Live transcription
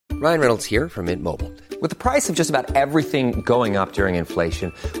Ryan Reynolds here from Mint Mobile. With the price of just about everything going up during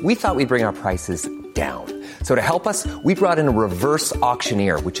inflation, we thought we'd bring our prices down. So to help us, we brought in a reverse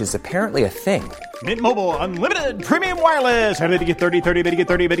auctioneer, which is apparently a thing. Mint Mobile Unlimited Premium Wireless. How to get 30, 30, bit to get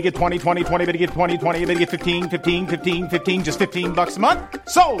 30, bit to get 20, 20, 20, bit to get 20, 20, bit to get 15, 15, 15, 15, just $15 a month?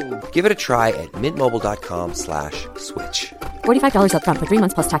 Sold! Give it a try at mintmobile.com/switch. $45 up front for 3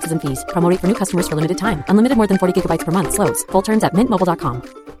 months plus taxes and fees. Promo rate for new customers for limited time. Unlimited more than 40 gigabytes per month. Slows full terms at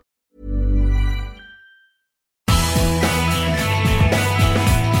mintmobile.com.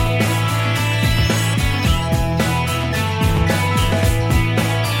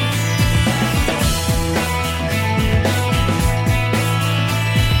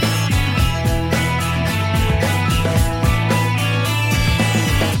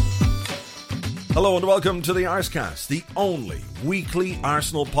 Hello and welcome to the Arscast, the only weekly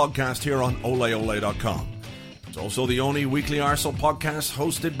Arsenal podcast here on oleole.com. It's also the only weekly Arsenal podcast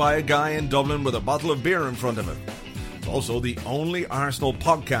hosted by a guy in Dublin with a bottle of beer in front of him. It's also the only Arsenal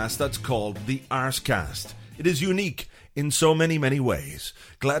podcast that's called the Arscast. It is unique in so many, many ways.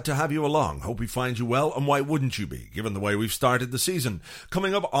 Glad to have you along. Hope we find you well, and why wouldn't you be, given the way we've started the season.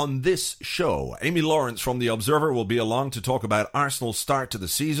 Coming up on this show, Amy Lawrence from The Observer will be along to talk about Arsenal's start to the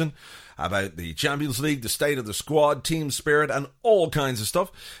season, about the Champions League, the state of the squad, team spirit, and all kinds of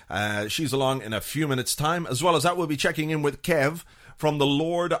stuff. She's along in a few minutes' time. As well as that, we'll be checking in with Kev from the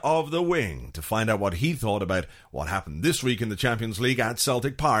Lord of the Wing to find out what he thought about what happened this week in the Champions League at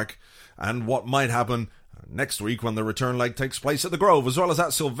Celtic Park and what might happen next week when the return leg takes place at the Grove. As well as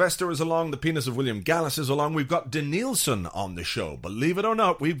that, Sylvester is along, the penis of William Gallas is along. We've got Denilson on the show. Believe it or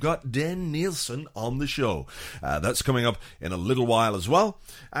not, we've got Denilson on the show. That's coming up in a little while as well.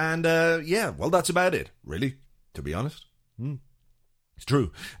 And that's about it, really, to be honest. It's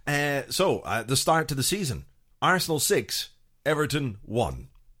true. The start to the season. Arsenal 6, Everton 1.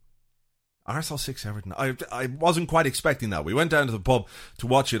 Arsenal 6, Everton. I wasn't quite expecting that. We went down to the pub to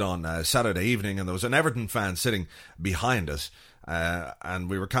watch it on Saturday evening, and there was an Everton fan sitting behind us, and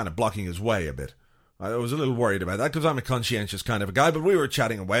we were kind of blocking his way a bit. I was a little worried about that because I'm a conscientious kind of a guy, but we were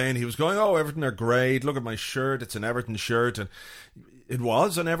chatting away, and he was going, "Oh, Everton are great. Look at my shirt. It's an Everton shirt." And it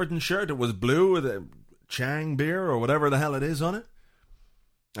was an Everton shirt. It was blue with a Chang beer or whatever the hell it is on it.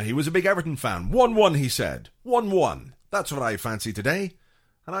 And he was a big Everton fan. 1-1, he said. 1-1. That's what I fancy today.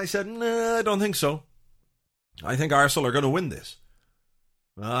 And I said, "Nah, I don't think so. I think Arsenal are going to win this."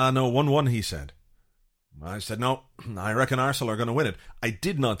 No, 1-1, he said. I said, "No, I reckon Arsenal are going to win it." I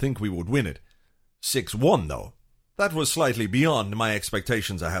did not think we would win it. 6-1, though. That was slightly beyond my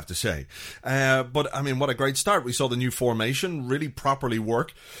expectations, I have to say. But, I mean, what a great start. We saw the new formation really properly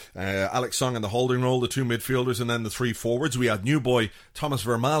work. Alex Song in the holding role, the two midfielders, and then the three forwards. We had new boy Thomas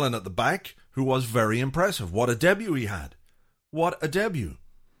Vermaelen at the back, who was very impressive. What a debut he had. What a debut.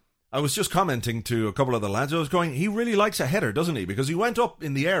 I was just commenting to a couple of the lads. I was going, he really likes a header, doesn't he? Because he went up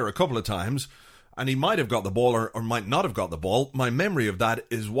in the air a couple of times, and he might have got the ball or might not have got the ball. My memory of that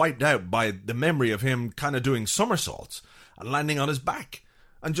is wiped out by the memory of him kind of doing somersaults and landing on his back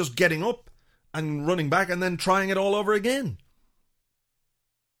and just getting up and running back and then trying it all over again.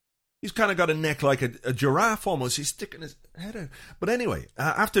 He's kind of got a neck like a giraffe almost. He's sticking his head out. But anyway,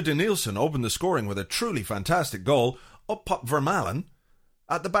 after Denilson opened the scoring with a truly fantastic goal, up popped Vermaelen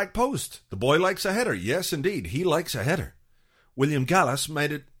at the back post. The boy likes a header. Yes, indeed, he likes a header. William Gallas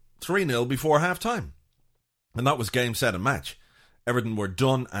made it 3-0 before half-time. And that was game, set and match. Everton were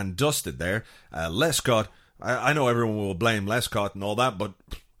done and dusted there. Lescott, I know everyone will blame Lescott and all that, but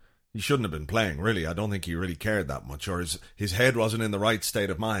he shouldn't have been playing, really. I don't think he really cared that much, or his head wasn't in the right state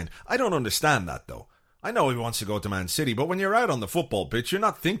of mind. I don't understand that, though. I know he wants to go to Man City, but when you're out on the football pitch, you're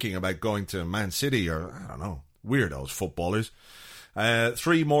not thinking about going to Man City or, I don't know, weirdos footballers.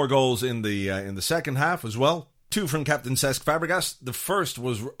 3 more goals in the second half as well. 2 from Captain Cesc Fabregas. The first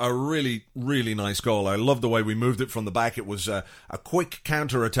was a really, really nice goal. I love the way we moved it from the back. It was a quick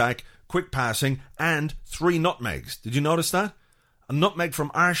counter-attack, quick passing, and 3 nutmegs. Did you notice that? A nutmeg from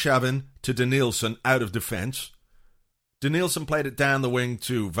Arshavin to Denilson out of defence. Denilson played it down the wing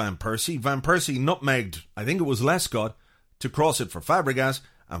to Van Persie. Van Persie nutmegged, I think it was Lescott, to cross it for Fabregas.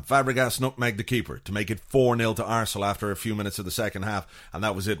 And Fabregas nutmegged the keeper to make it 4-0 to Arsenal after a few minutes of the second half. And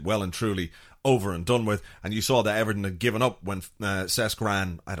that was it, well and truly over and done with. And you saw that Everton had given up when Cesc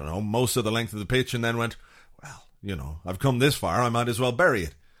ran, I don't know, most of the length of the pitch and then went, well, you know, I've come this far, I might as well bury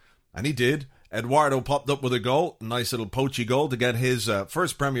it. And he did. Eduardo popped up with a goal, a nice little poachy goal to get his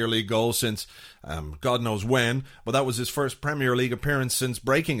first Premier League goal since God knows when, but that was his first Premier League appearance since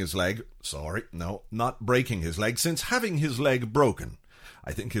breaking his leg. Sorry, no, not breaking his leg, since having his leg broken.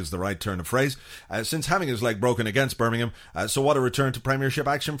 I think is the right turn of phrase, since having his leg broken against Birmingham. So what a return to Premiership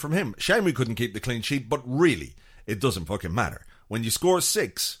action from him. Shame we couldn't keep the clean sheet, but really, it doesn't fucking matter. When you score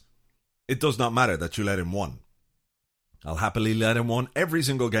 6, it does not matter that you let in 1. I'll happily let him 1 every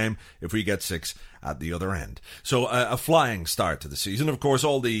single game if we get 6 at the other end. So a flying start to the season. Of course,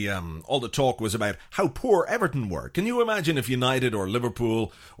 all the talk was about how poor Everton were. Can you imagine if United or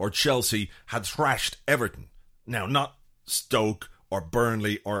Liverpool or Chelsea had thrashed Everton? Now, not Stoke or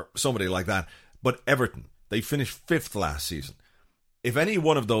Burnley or somebody like that, but Everton. They finished 5th last season. If any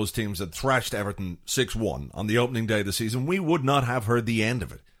one of those teams had thrashed Everton 6-1 on the opening day of the season, we would not have heard the end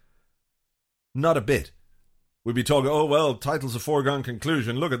of it. Not a bit. We'd be talking, oh, well, title's a foregone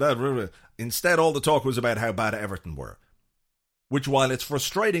conclusion. Look at that. Instead, all the talk was about how bad Everton were. Which, while it's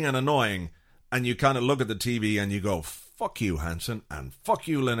frustrating and annoying, and you kind of look at the TV and you go, fuck you, Hansen, and fuck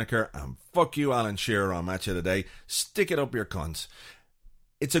you, Lineker, and fuck you, Alan Shearer on Match of the Day. Stick it up your cunts.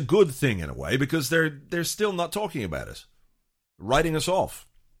 It's a good thing in a way, because they're still not talking about it. Writing us off.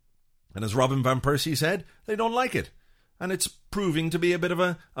 And as Robin Van Persie said, they don't like it. And it's proving to be a bit of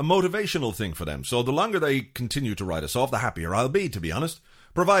a motivational thing for them. So the longer they continue to write us off, the happier I'll be, to be honest.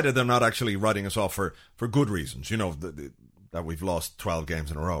 Provided they're not actually writing us off for good reasons. You know, that we've lost 12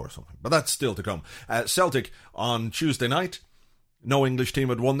 games in a row or something. But that's still to come. Celtic on Tuesday night. No English team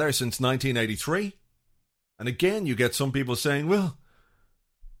had won there since 1983. And again, you get some people saying, well,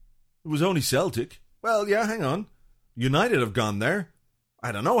 it was only Celtic. Well, yeah, hang on. United have gone there.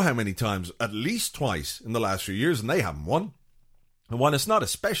 I don't know how many times, at least twice in the last few years, and they haven't won. And when it's not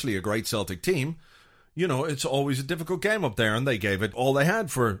especially a great Celtic team, you know, it's always a difficult game up there, and they gave it all they had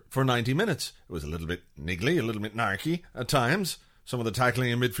for 90 minutes. It was a little bit niggly, a little bit narky at times. Some of the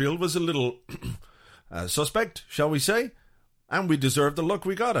tackling in midfield was a little suspect, shall we say. And we deserved the luck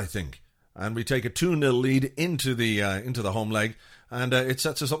we got, I think. And we take a 2-0 lead into the home leg, and it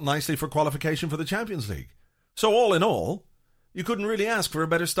sets us up nicely for qualification for the Champions League. So all in all, you couldn't really ask for a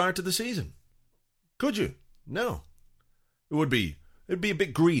better start to the season. Could you? No. It'd be a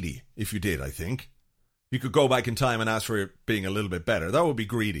bit greedy if you did, I think. You could go back in time and ask for it being a little bit better. That would be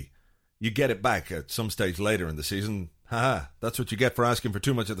greedy. You get it back at some stage later in the season. Haha, that's what you get for asking for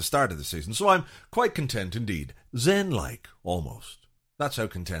too much at the start of the season. So I'm quite content indeed. Zen-like, almost. That's how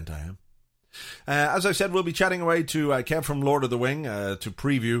content I am. As I said, we'll be chatting away to Kev from Lord of the Wing to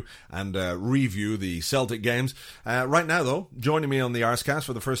preview and review the Celtic games. Right now, though, joining me on the Arscast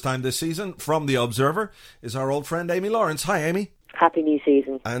for the first time this season from The Observer is our old friend Amy Lawrence. Hi, Amy. Happy new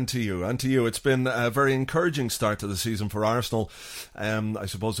season. And to you. It's been a very encouraging start to the season for Arsenal. I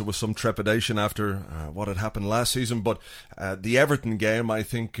suppose there was some trepidation after what had happened last season, but the Everton game, I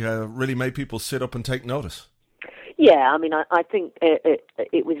think, really made people sit up and take notice. Yeah, I mean, I think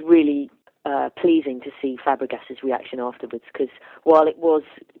it was really pleasing to see Fabregas's reaction afterwards, because while it was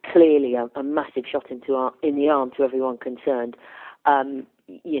clearly a massive shot in the arm to everyone concerned,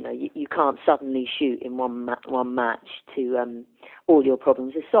 you can't suddenly shoot in one match to all your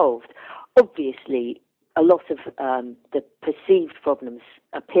problems are solved. Obviously, a lot of the perceived problems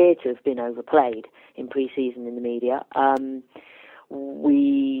appear to have been overplayed in pre-season in the media. I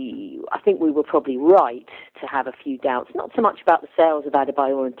think we were probably right to have a few doubts, not so much about the sales of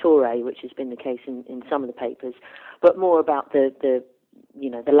Adebayor and Toure, which has been the case in some of the papers, but more about the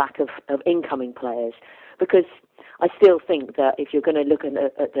lack of incoming players. Because I still think that if you're going to look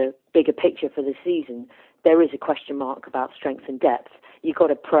at the bigger picture for the season, there is a question mark about strength and depth. You've got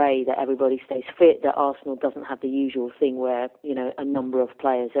to pray that everybody stays fit, that Arsenal doesn't have the usual thing where, a number of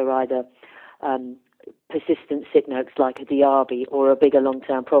players are either persistent sick notes like a Diaby or a bigger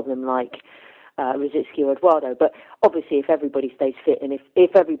long-term problem like Rosicky or Eduardo. But obviously, if everybody stays fit and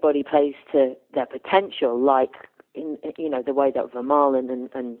if everybody plays to their potential, like in the way that Vermaelen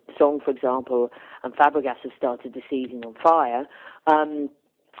and Song, for example, and Fabregas have started the season on fire, then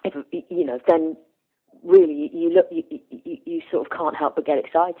really you sort of can't help but get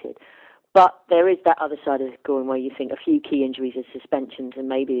excited. But there is that other side of the coin where you think a few key injuries and suspensions, and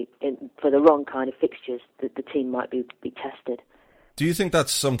maybe for the wrong kind of fixtures, that the team might be tested. Do you think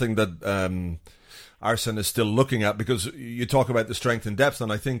that's something that Arsene is still looking at? Because you talk about the strength and depth,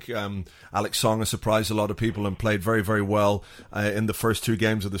 and I think Alex Song has surprised a lot of people and played very, very well in the first 2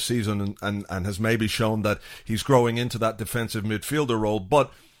 games of the season, and has maybe shown that he's growing into that defensive midfielder role.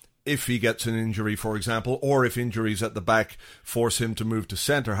 But if he gets an injury, for example, or if injuries at the back force him to move to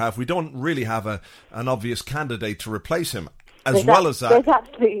centre-half, we don't really have an obvious candidate to replace him. There's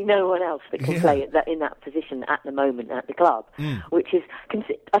absolutely no one else that can play in that position at the moment at the club, which is,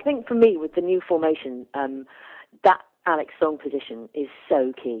 I think for me, with the new formation, that Alex Song position is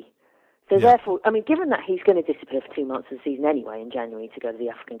so key. So therefore, I mean, given that he's going to disappear for 2 months of the season anyway in January to go to the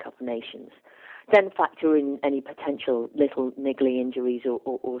African Cup of Nations, then factor in any potential little niggly injuries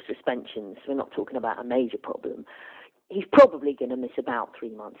or suspensions. We're not talking about a major problem. He's probably going to miss about 3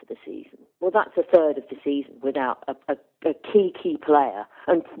 months of the season. Well, that's a third of the season without a key player.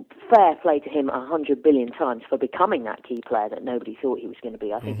 And fair play to him 100 billion times for becoming that key player that nobody thought he was going to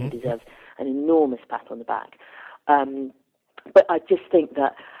be. I think he deserves an enormous pat on the back. But I just think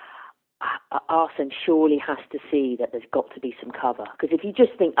that Arsene surely has to see that there's got to be some cover. Because if you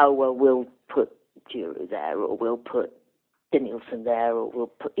just think, oh, well, we'll put Giroud there, or we'll put Danielson there, or we'll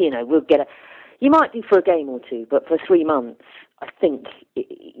put, we'll get a... You might do for a game or two, but for 3 months, I think,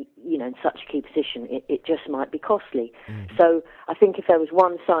 in such a key position, it just might be costly. So I think if there was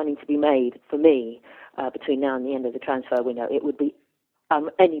one signing to be made for me between now and the end of the transfer window, it would be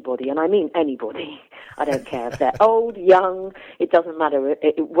anybody, and I mean anybody. I don't care if they're old, young, it doesn't matter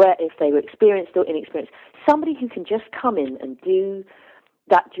if they were experienced or inexperienced. Somebody who can just come in and do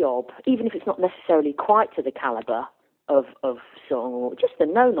that job, even if it's not necessarily quite to the calibre of Song, or just a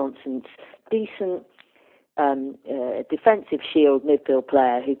no-nonsense, decent defensive shield midfield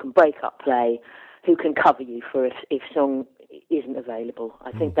player who can break up play, who can cover you for if Song isn't available.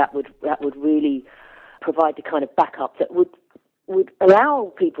 I think that would really provide the kind of backup that would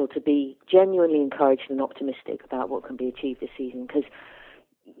allow people to be genuinely encouraged and optimistic about what can be achieved this season, because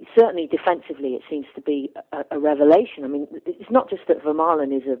certainly defensively it seems to be a revelation. I mean, it's not just that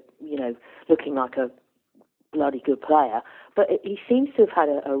Vermaelen is looking like a bloody good player, but he seems to have had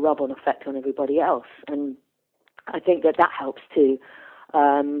a rub-on effect on everybody else, and I think that helps too.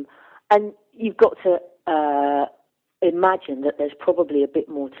 And you've got to imagine that there's probably a bit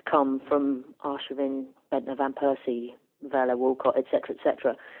more to come from Arshavin, Bentner, Van Persie, Vela, Walcott,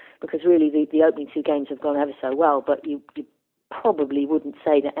 etc., because really the opening 2 games have gone ever so well, but you probably wouldn't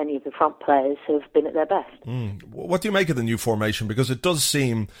say that any of the front players have been at their best. What do you make of the new formation? Because it does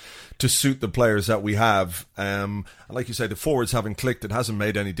seem to suit the players that we have. Like you say, the forwards haven't clicked. It hasn't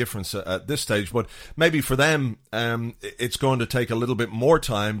made any difference at this stage. But maybe for them, it's going to take a little bit more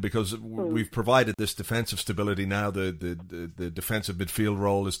time because we've provided this defensive stability now. The defensive midfield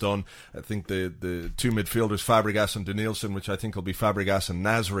role is done. I think the 2 midfielders, Fabregas and Danielson, which I think will be Fabregas and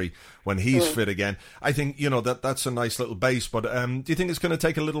Nasri when he's fit again. I think, that's a nice little base. But do you think it's going to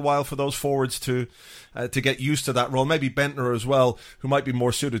take a little while for those forwards to get used to that role? Maybe Bentner as well, who might be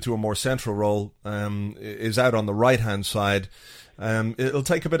more suited to a more central role, is out on the right-hand side. It'll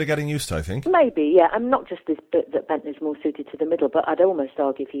take a bit of getting used to, I think. Maybe, yeah. And not just this bit that Bentner's more suited to the middle, but I'd almost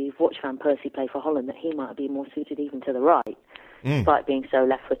argue if you've watched Van Persie play for Holland that he might be more suited even to the right, despite being so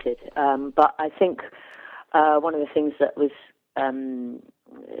left-footed. But I think one of the things that was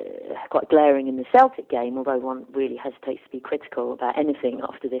quite glaring in the Celtic game, although one really hesitates to be critical about anything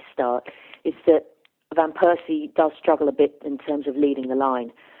after this start, is that Van Persie does struggle a bit in terms of leading the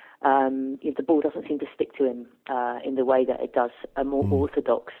line. The ball doesn't seem to stick to him in the way that it does a more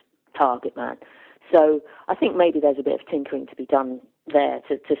orthodox target man. So I think maybe there's a bit of tinkering to be done there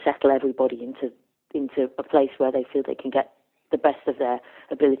to settle everybody into a place where they feel they can get the best of their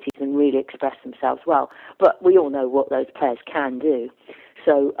abilities and really express themselves well. But we all know what those players can do.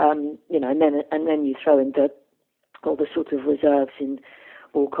 So, and then you throw in all the sort of reserves in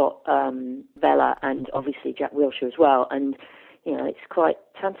Walcott, Vela, and obviously Jack Wilshere as well. And, it's quite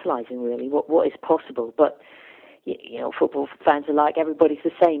tantalising, really, what is possible. But, football fans are like, everybody's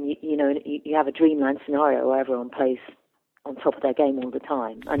the same. You have a dreamland scenario where everyone plays on top of their game all the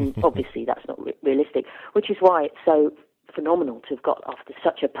time. And obviously that's not realistic, which is why it's so phenomenal to have got off to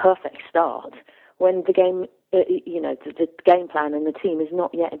such a perfect start when the game, the game plan and the team is not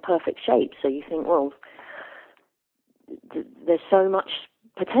yet in perfect shape. So you think, well, there's so much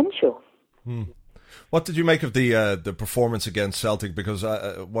potential. What did you make of the performance against Celtic? Because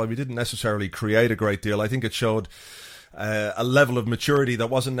while we didn't necessarily create a great deal, I think it showed a level of maturity that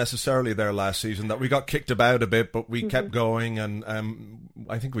wasn't necessarily there last season, that we got kicked about a bit, but we kept going, and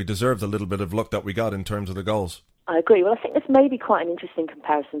I think we deserved a little bit of luck that we got in terms of the goals. I agree. Well, I think there's maybe quite an interesting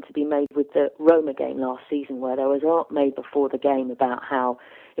comparison to be made with the Roma game last season, where there was a lot made before the game about how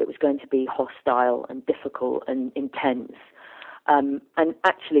it was going to be hostile and difficult and intense. And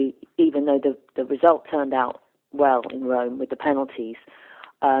actually, even though the result turned out well in Rome with the penalties,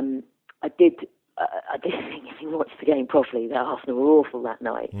 I did think, if you watched the game properly, that Arsenal were awful that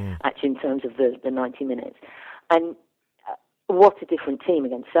night, actually, in terms of the 90 minutes. And what a different team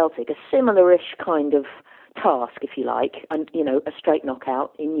against Celtic. A similar-ish kind of task, if you like, and a straight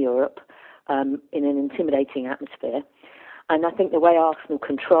knockout in Europe, in an intimidating atmosphere. And I think the way Arsenal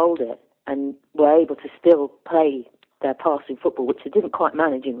controlled it and were able to still play their passing football, which they didn't quite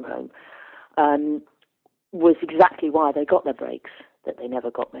manage in Rome, was exactly why they got their breaks that they never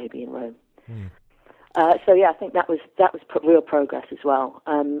got maybe in Rome. So yeah, I think that was real progress as well.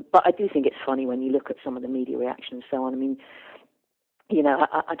 But I do think it's funny when you look at some of the media reactions and so on. I mean, you know,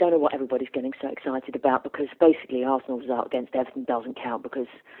 I don't know what everybody's getting so excited about, because basically Arsenal was out against Everton doesn't count because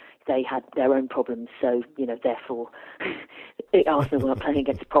they had their own problems. So, you know, therefore Arsenal weren't playing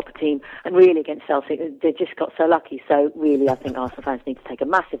against a proper team, and really against Celtic they just got so lucky. So really I think Arsenal fans need to take a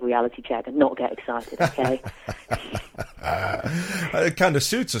massive reality check and not get excited, okay? It kind of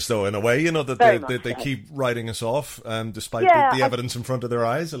suits us though in a way, you know, that they keep writing us off despite the evidence in front of their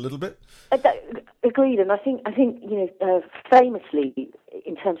eyes a little bit. Agreed, and I think you know, famously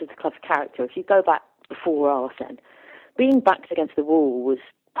in terms of the club's character, if you go back before Arsene, being backed against the wall was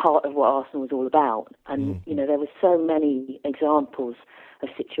part of what Arsenal was all about. And you know, there were so many examples of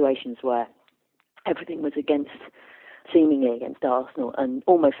situations where everything was seemingly against Arsenal, and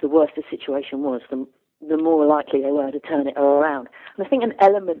almost the worse the situation was, the more likely they were to turn it around. And I think an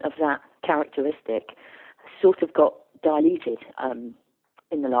element of that characteristic sort of got diluted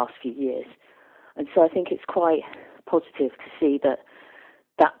in the last few years. And so I think it's quite positive to see that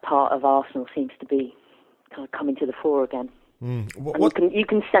part of Arsenal seems to be kind of coming to the fore again. And you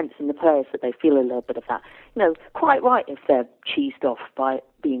can sense in the players that they feel a little bit of that. You know, quite right if they're cheesed off by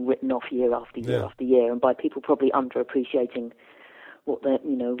being written off year after year after year, and by people probably underappreciating what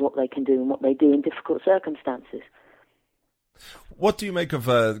they can do and what they do in difficult circumstances. What do you make of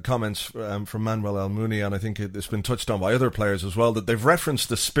comments from Manuel Almunia, and I think it's been touched on by other players as well, that they've referenced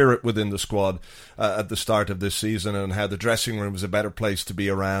the spirit within the squad at the start of this season, and how the dressing room is a better place to be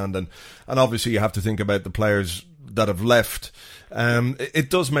around, and obviously you have to think about the players that have left. It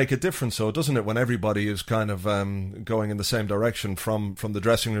does make a difference, though, doesn't it, when everybody is kind of going in the same direction from the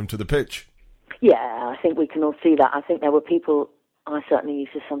dressing room to the pitch? Yeah, I think we can all see that. I think there were people, I certainly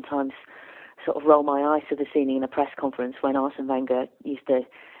used to sometimes sort of roll my eyes to the scene in a press conference when Arsene Wenger used to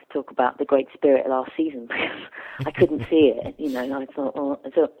talk about the great spirit last season, because I couldn't see it. You know, and I thought,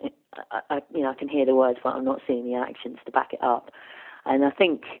 I can hear the words, but I'm not seeing the actions to back it up. And I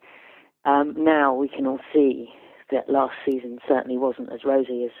think now we can all see that last season certainly wasn't as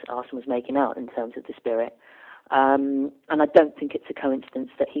rosy as Arsene was making out in terms of the spirit. And I don't think it's a coincidence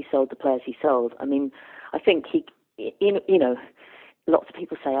that he sold the players he sold. I mean, I think lots of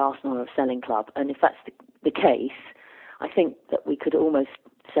people say Arsenal are a selling club, and if that's the case, I think that we could almost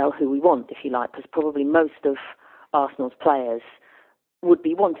sell who we want, if you like, because probably most of Arsenal's players would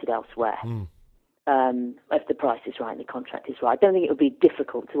be wanted elsewhere if the price is right and the contract is right. I don't think it would be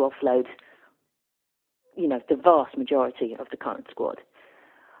difficult to offload, you know, the vast majority of the current squad.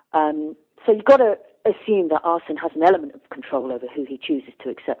 So you've got to assume that Arsene has an element of control over who he chooses to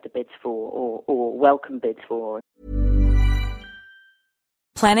accept the bids for or welcome bids for.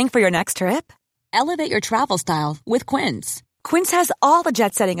 Planning for your next trip? Elevate your travel style with Quince. Quince has all the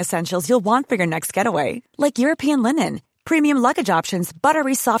jet-setting essentials you'll want for your next getaway, like European linen, premium luggage options,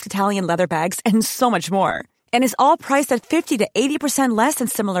 buttery soft Italian leather bags, and so much more. And is all priced at 50 to 80% less than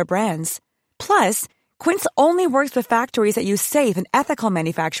similar brands. Plus, Quince only works with factories that use safe and ethical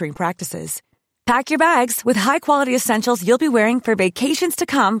manufacturing practices. Pack your bags with high-quality essentials you'll be wearing for vacations to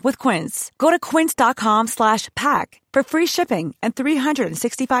come with Quince. Go to quince.com/pack for free shipping and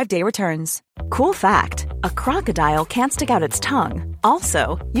 365-day returns. Cool fact, a crocodile can't stick out its tongue.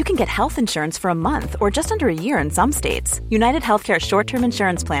 Also, you can get health insurance for a month or just under a year in some states. United Healthcare short-term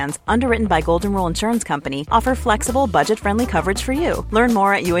insurance plans, underwritten by Golden Rule Insurance Company, offer flexible, budget-friendly coverage for you. Learn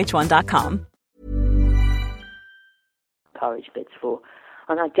more at uh1.com. Courage bids for.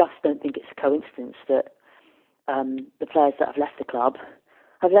 And I just don't think it's a coincidence that the players that have left the club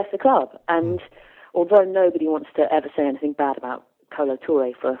have left the club. And although nobody wants to ever say anything bad about Kolo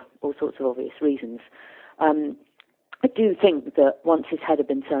Touré for all sorts of obvious reasons, I do think that once his head had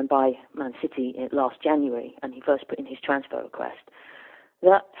been turned by Man City last January and he first put in his transfer request,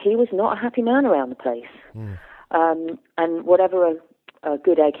 that he was not a happy man around the place. And whatever a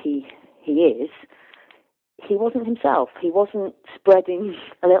good egg he is, he wasn't himself. He wasn't spreading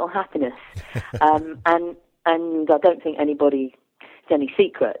a little happiness. And I don't think it's any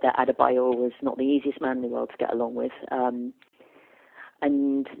secret that Adebayor was not the easiest man in the world to get along with.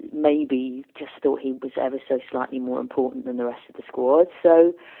 And maybe just thought he was ever so slightly more important than the rest of the squad.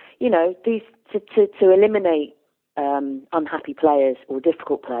 So, you know, to eliminate unhappy players or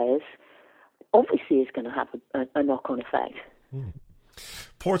difficult players obviously is going to have a knock-on effect.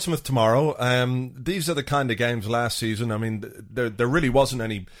 Portsmouth tomorrow. These are the kind of games last season. I mean, there really wasn't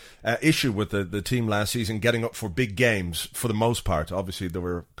any issue with the team last season getting up for big games for the most part. Obviously, there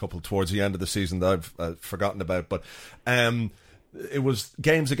were a couple towards the end of the season that I've forgotten about. But it was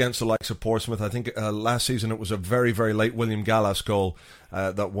games against the likes of Portsmouth. I think last season it was a very, very late William Gallas goal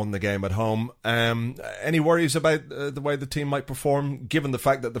that won the game at home. Any worries about the way the team might perform, given the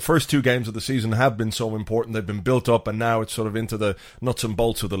fact that the first 2 games of the season have been so important? They've been built up and now it's sort of into the nuts and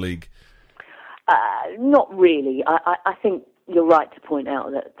bolts of the league. Not really. I think you're right to point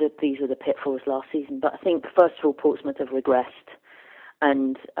out that these were the pitfalls last season. But I think, first of all, Portsmouth have regressed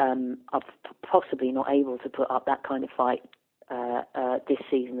and are possibly not able to put up that kind of fight this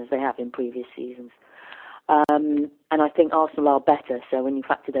season as they have in previous seasons. And I think Arsenal are better. So when you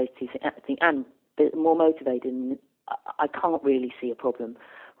factor those two things, and a bit more motivated, I can't really see a problem,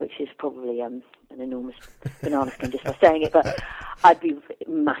 which is probably an enormous banana skin just by saying it, but I'd be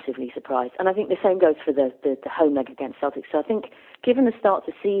massively surprised. And I think the same goes for the home leg against Celtic. So I think, given the start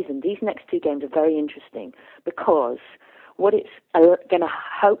of the season, these next 2 games are very interesting, because what it's going to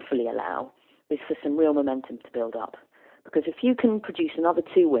hopefully allow is for some real momentum to build up. Because if you can produce another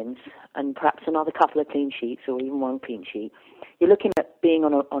 2 wins and perhaps another couple of clean sheets or even 1 clean sheet, you're looking at being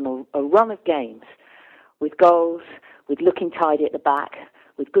on a run of games with goals, with looking tidy at the back,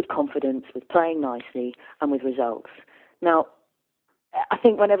 with good confidence, with playing nicely, and with results. Now, I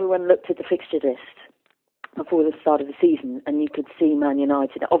think when everyone looked at the fixture list before the start of the season, and you could see Man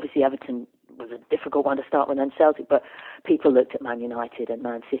United, obviously Everton was a difficult one to start with, and Celtic, but people looked at Man United and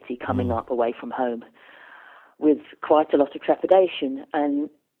Man City coming up away from home with quite a lot of trepidation. And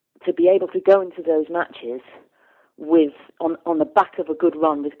to be able to go into those matches with on the back of a good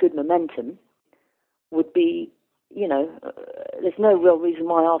run with good momentum would be, there's no real reason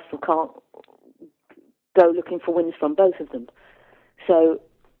why Arsenal can't go looking for wins from both of them. So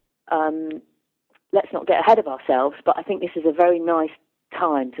let's not get ahead of ourselves, but I think this is a very nice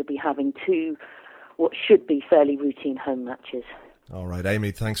time to be having 2 what should be fairly routine home matches. All right,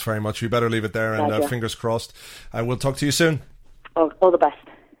 Amy, thanks very much. We better leave it there, and fingers crossed. We'll talk to you soon. All the best.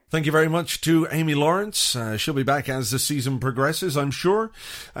 Thank you very much to Amy Lawrence. She'll be back as the season progresses, I'm sure.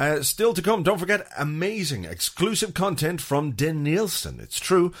 Still to come, don't forget, amazing exclusive content from Den Nielsen. It's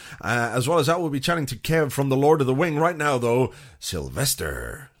true. As well as that, we'll be chatting to Kev from The Lord of the Wing. Right now, though,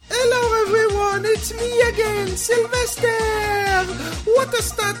 Sylvester. Hello everyone, it's me again, Sylvester! What a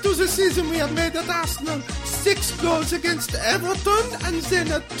start to the season we have made at Arsenal. 6 goals against Everton and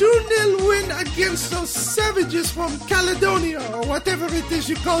then a 2-0 win against those savages from Caledonia, or whatever it is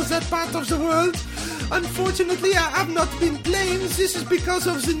you call that part of the world. Unfortunately, I have not been playing. This is because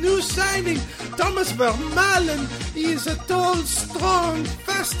of the new signing, Thomas Vermaelen. He is a tall, strong,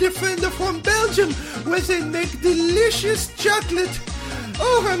 fast defender from Belgium, where they make delicious chocolate.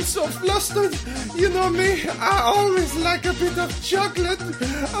 Oh, I'm so flustered. You know me, I always like a bit of chocolate.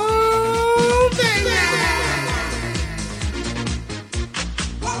 Oh, baby!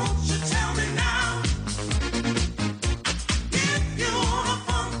 Won't you tell me now? If you wanna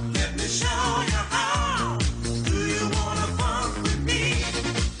funk, let me show you how. Do you wanna funk with me?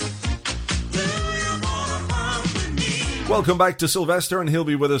 Do you wanna funk with me? Welcome back to Sylvester, and he'll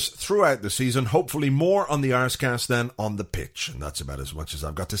be with us throughout the season, hopefully more on the Arscast than on the pitch, and that's about as much as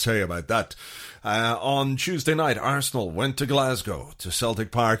I've got to say about that. On Tuesday night, Arsenal went to Glasgow, to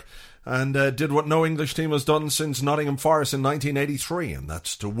Celtic Park, and did what no English team has done since Nottingham Forest in 1983, and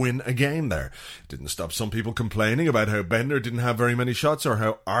that's to win a game there. It didn't stop some people complaining about how Bender didn't have very many shots, or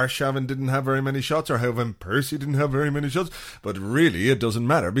how Arshavin didn't have very many shots, or how Van Persie didn't have very many shots, but really it doesn't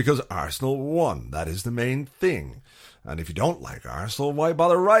matter, because Arsenal won. That is the main thing. And if you don't like Arsenal, why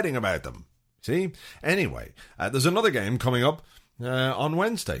bother writing about them? See? Anyway, there's another game coming up on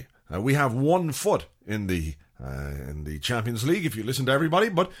Wednesday. We have 1 foot in the Champions League, if you listen to everybody,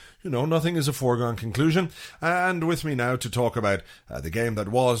 but, nothing is a foregone conclusion. And with me now to talk about the game that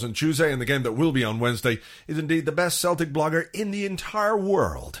was on Tuesday and the game that will be on Wednesday is indeed the best Celtic blogger in the entire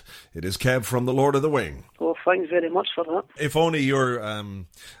world. It is Kev from The Lord of the Wing. Well, thanks very much for that. If only your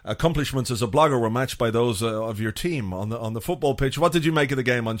accomplishments as a blogger were matched by those of your team on the football pitch. What did you make of the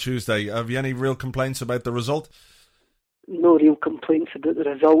game on Tuesday? Have you any real complaints about the result? No real complaints about the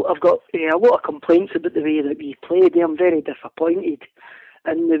result. I've got a lot of complaints about the way that we played. I'm very disappointed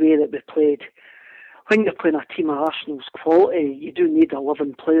in the way that we played. When you're playing a team of Arsenal's quality, you do need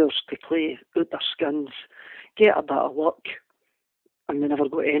 11 players to play out their skins, get a bit of luck, and we never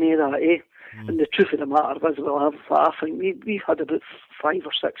got any of that, eh? And the truth of the matter is, I think we've had about 5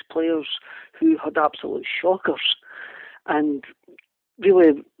 or 6 players who had absolute shockers, and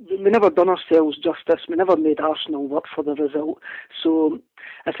really, we never done ourselves justice. We never made Arsenal work for the result. So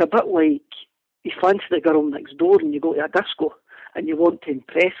it's a bit like you fancy the girl next door and you go to a disco and you want to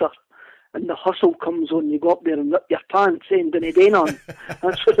impress her, and the hustle comes on, you go up there and rip your pants and do on.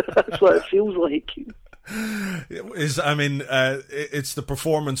 That's what it feels like. It's the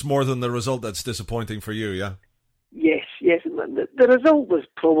performance more than the result that's disappointing for you, yeah? Yes. The result was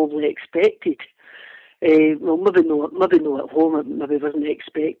probably expected. Well, maybe not at home. It maybe wasn't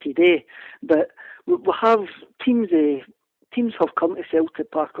expected, But we have teams. Teams have come to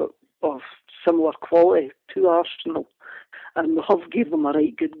Celtic Park of similar quality to Arsenal, and we have gave them a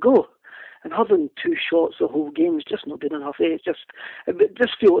right good go. And having 2 shots the whole game is just not good enough. I just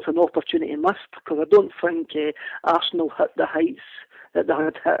feel it's an opportunity missed, because I don't think Arsenal hit the heights that they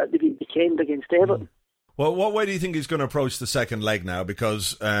had hit at the weekend against Everton. Well, what way do you think he's going to approach the second leg now?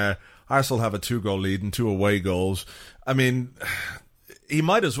 Because Arsenal have a 2-goal lead and 2 away goals. I mean, he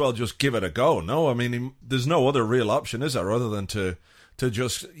might as well just give it a go, no? I mean, there's no other real option, is there, other than to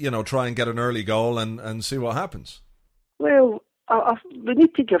just, try and get an early goal and see what happens? Well, we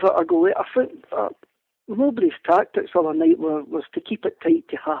need to give it a go. I think Mowbray's tactics the other night was to keep it tight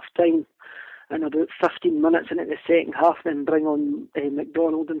to half-time, and about 15 minutes into the second half then bring on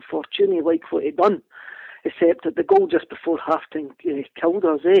McDonald and Fortuny like what he'd done, except that the goal just before half-time killed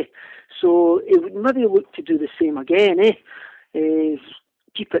us. So he would maybe look to do the same again.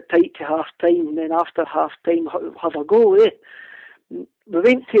 Keep it tight to half-time, and then after half-time have a go. We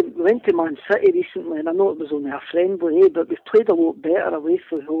went to Man City recently, and I know it was only a friendly, but we played a lot better away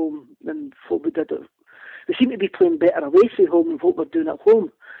from home than what we did. We seem to be playing better away from home than what we're doing at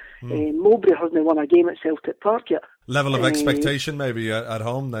home. Mowbray hasn't won a game at Celtic Park yet. Level of expectation maybe at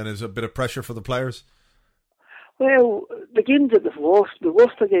home then is a bit of pressure for the players? Well, the games that we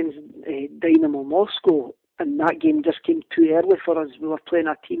lost against Dynamo Moscow, and that game just came too early for us. We were playing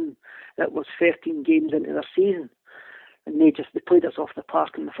a team that was 13 games into their season, and they played us off the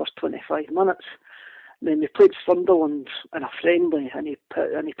park in the first 25 minutes. And then we played Sunderland in a friendly, and he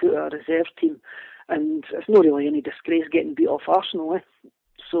put a reserve team, and it's not really any disgrace getting beat off Arsenal.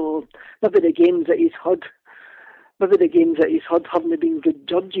 So maybe the games that he's had haven't been good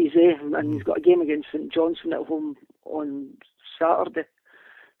judges. And he's got a game against St Johnstone at home on Saturday.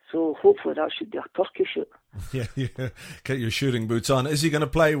 So hopefully that should be a turkey shoot. Yeah. Get your shooting boots on. Is he going to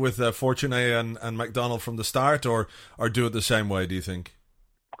play with Fortuny and McDonald from the start, or do it the same way, do you think?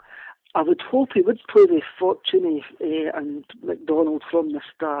 I would hope he would play with Fortuny and McDonald from the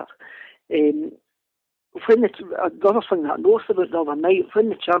start. The other thing that I noticed about the other night, when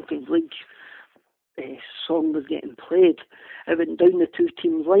the Champions League song was getting played, it went down the 2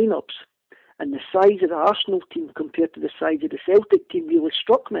 teams' lineups, and the size of the Arsenal team compared to the size of the Celtic team really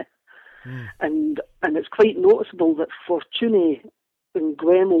struck me. And it's quite noticeable that Fortuny and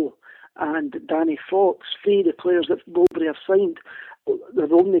Gremo and Danny Fox, 3 of the players that Mowbray have signed, they're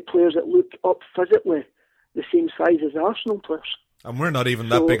the only players that look up physically the same size as Arsenal players. And we're not even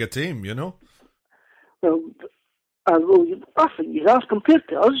that big a team, Well, I think you are. Compared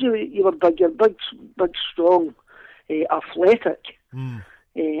to us, you were big, you're big, strong, athletic.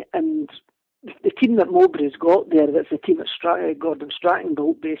 And the team that Mowbray's got there, that's the team that Gordon Strachan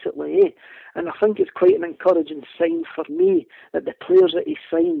built, basically. And I think it's quite an encouraging sign for me that the players that he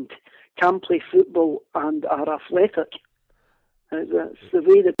signed can play football and are athletic. That's the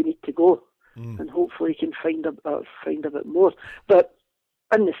way that we need to go. And hopefully he can find a bit more. But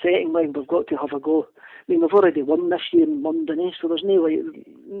in the setting line, we've got to have a go. I mean, we've already won this year in London, so there's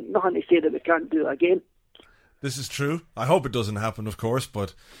nothing to say that we can't do it again. This is true. I hope it doesn't happen, of course,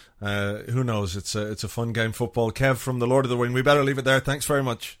 but who knows? It's a fun game, football. Kev from the Lord of the Wing. We better leave it there. Thanks very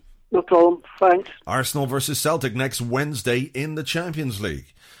much. No problem. Thanks. Arsenal versus Celtic next Wednesday in the Champions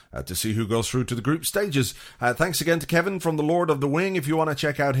League. To see who goes through to the group stages. Thanks again to Kevin from the Lord of the Wing. If you want to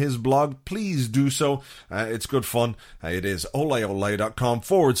check out his blog, please do so. It's good fun. It is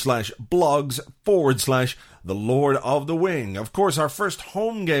oleole.com/blogs/the Lord of the Wing. Of course, our first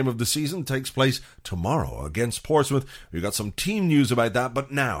home game of the season takes place tomorrow against Portsmouth. We've got some team news about that,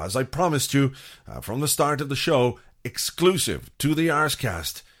 but now, as I promised you from the start of the show, exclusive to the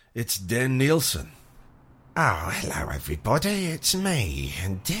Arscast, it's Den Nielsen. Oh, hello everybody, it's me,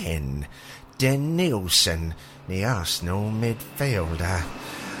 Den Nielsen, the Arsenal midfielder.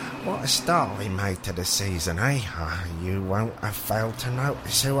 What a start we made to the season, eh? You won't have failed to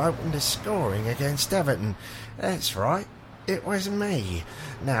notice who opened the scoring against Everton. That's right, it was me.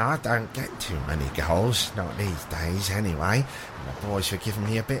 Now, I don't get too many goals, not these days anyway. The boys were giving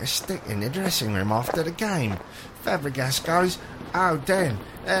me a bit of stick in the dressing room after the game. Fabregas goes, "Oh, Den,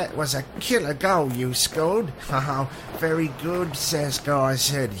 that was a killer goal you scored." "Oh, very good," says Guy. I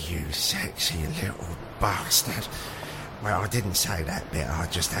said, "You sexy little bastard." Well, I didn't say that bit. I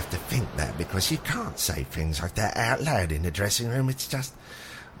just have to think that, because you can't say things like that out loud in the dressing room. It's just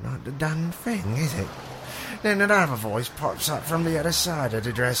not the done thing, is it? Then another voice pops up from the other side of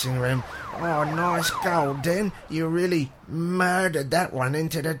the dressing room. Oh, nice goal, Den. You really murdered that one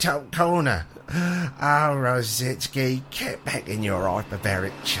into the top corner. Oh, Rosicki, get back in your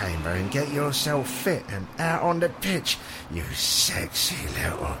hyperbaric chamber and get yourself fit and out on the pitch, you sexy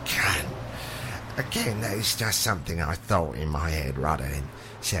little cunt. Again, that is just something I thought in my head rather than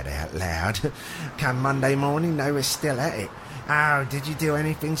said out loud. Come Monday morning, they were still at it. Oh, did you do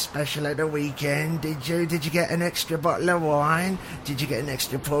anything special at the weekend? Did you? Did you get an extra bottle of wine? Did you get an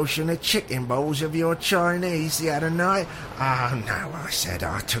extra portion of chicken balls of your Chinese the other night? Oh, no, I said.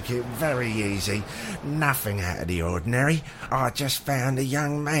 I took it very easy. Nothing out of the ordinary. I just found a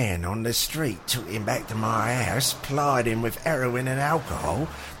young man on the street, took him back to my house, plied him with heroin and alcohol,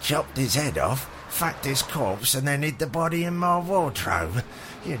 chopped his head off, fucked his corpse, and then hid the body in my wardrobe.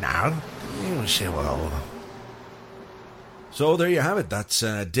 You know, usual. So there you have it. That's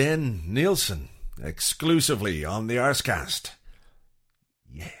Den Nielsen, exclusively on the Arscast.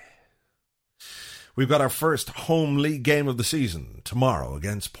 Yeah. We've got our first home league game of the season tomorrow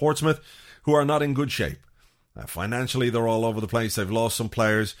against Portsmouth, who are not in good shape. Financially, they're all over the place. They've lost some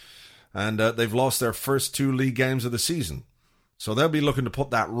players, and they've lost their first 2 league games of the season. So they'll be looking to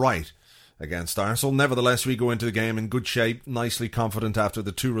put that right against Arsenal. Nevertheless, we go into the game in good shape, nicely confident after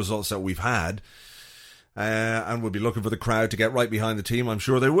the 2 results that we've had. And we'll be looking for the crowd to get right behind the team. I'm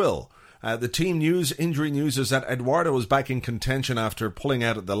sure they will. The team news, injury news, is that Eduardo is back in contention after pulling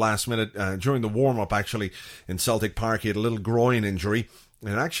out at the last minute during the warm-up, actually, in Celtic Park. He had a little groin injury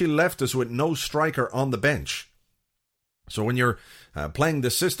and actually left us with no striker on the bench. So when you're playing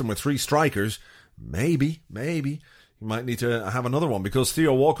this system with 3 strikers, maybe you might need to have another one, because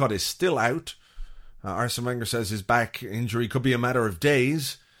Theo Walcott is still out. Arsene Wenger says his back injury could be a matter of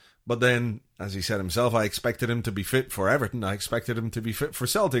days. But then, as he said himself, I expected him to be fit for Everton. I expected him to be fit for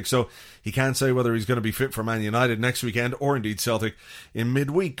Celtic. So he can't say whether he's going to be fit for Man United next weekend or indeed Celtic in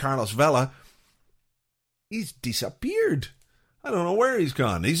midweek. Carlos Vela, he's disappeared. I don't know where he's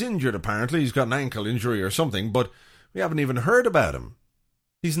gone. He's injured, apparently. He's got an ankle injury or something, but we haven't even heard about him.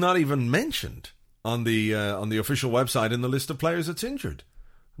 He's not even mentioned on the official website in the list of players that's injured.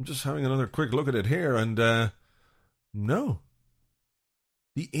 I'm just having another quick look at it here, and no.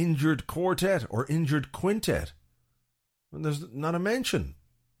 The injured quartet or injured quintet. And there's not a mention.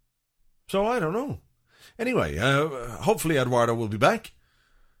 So I don't know. Anyway, hopefully Eduardo will be back.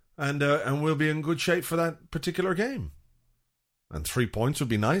 And we'll be in good shape for that particular game. And 3 points would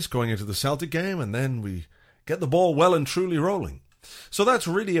be nice going into the Celtic game. And then we get the ball well and truly rolling. So that's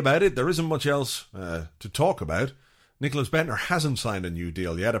really about it. There isn't much else to talk about. Nicholas Bentner hasn't signed a new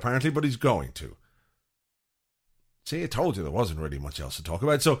deal yet, apparently, but he's going to. See, I told you there wasn't really much else to talk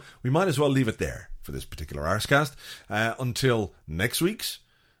about, so we might as well leave it there for this particular Arscast. Until next week's.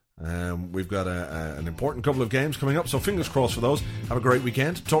 We've got an important couple of games coming up, so fingers crossed for those. Have a great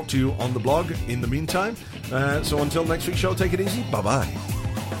weekend. Talk to you on the blog in the meantime. So until next week's show, take it easy. Bye-bye.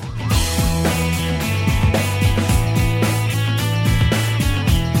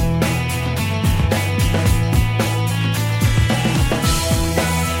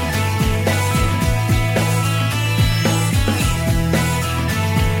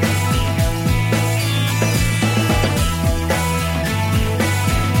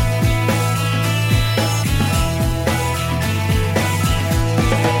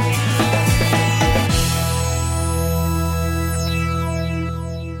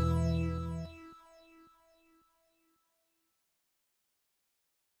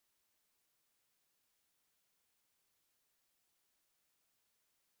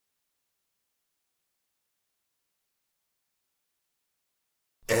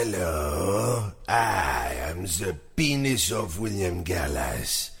 Hello, I am the penis of William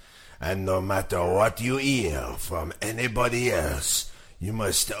Gallas, and no matter what you hear from anybody else, you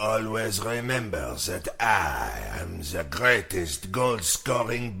must always remember that I am the greatest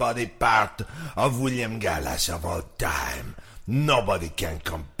goal-scoring body part of William Gallas of all time. Nobody can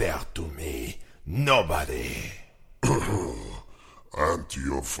compare to me. Nobody. Aren't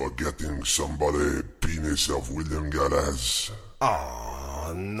you forgetting somebody, penis of William Gallas?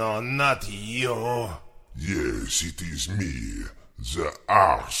 Oh, no, not you. Yes, it is me, the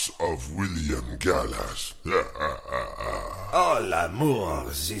arse of William Gallas. Oh, l'amour,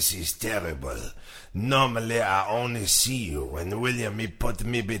 this is terrible. Normally I only see you when William he put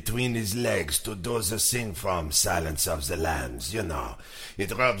me between his legs to do the thing from Silence of the Lambs, you know.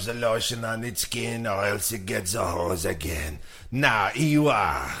 It rubs the lotion on its skin or else it gets a hose again. Now here you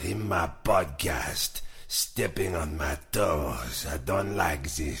are in my podcast, stepping on my toes. I don't like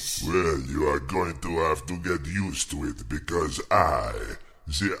this. Well, you are going to have to get used to it because I,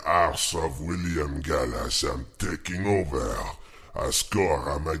 the arse of William Gallas am taking over. I score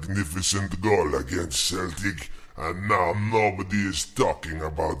a magnificent goal against Celtic, and now nobody is talking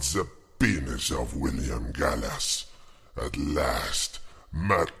about the penis of William Gallas. At last,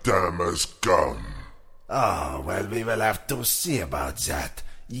 my time has come. Oh, well, we will have to see about that.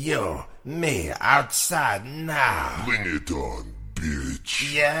 You, me, outside now. Bring it on,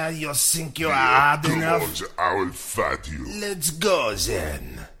 bitch. Yeah, you think you are hard come enough? On, I will fight you. Let's go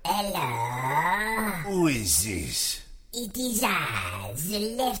then. Hello? Who is this? It is I, the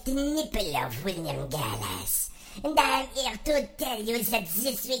left nipple of William Gallas. And I am here to tell you that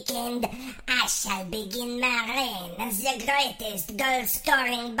this weekend I shall begin my reign as the greatest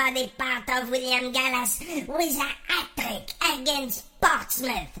goal-scoring body part of William Gallas with a hat-trick against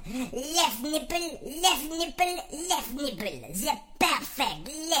Portsmouth. Left nipple, left nipple, left nipple. The perfect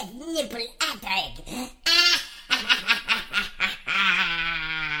left nipple hat-trick.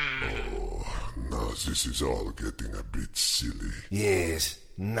 Now this is all getting a bit silly. Yes,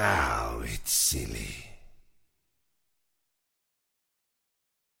 now it's silly.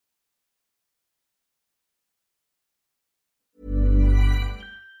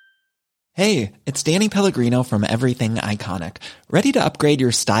 Hey, it's Danny Pellegrino from Everything Iconic. Ready to upgrade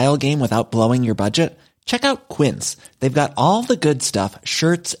your style game without blowing your budget? Check out Quince. They've got all the good stuff,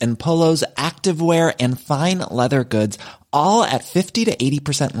 shirts and polos, activewear, and fine leather goods, all at 50 to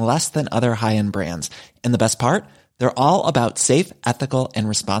 80% less than other high-end brands. And the best part? They're all about safe, ethical, and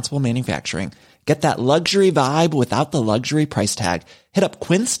responsible manufacturing. Get that luxury vibe without the luxury price tag. Hit up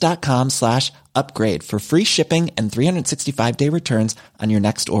quince.com/upgrade for free shipping and 365-day returns on your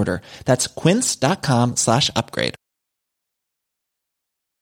next order. That's quince.com/upgrade.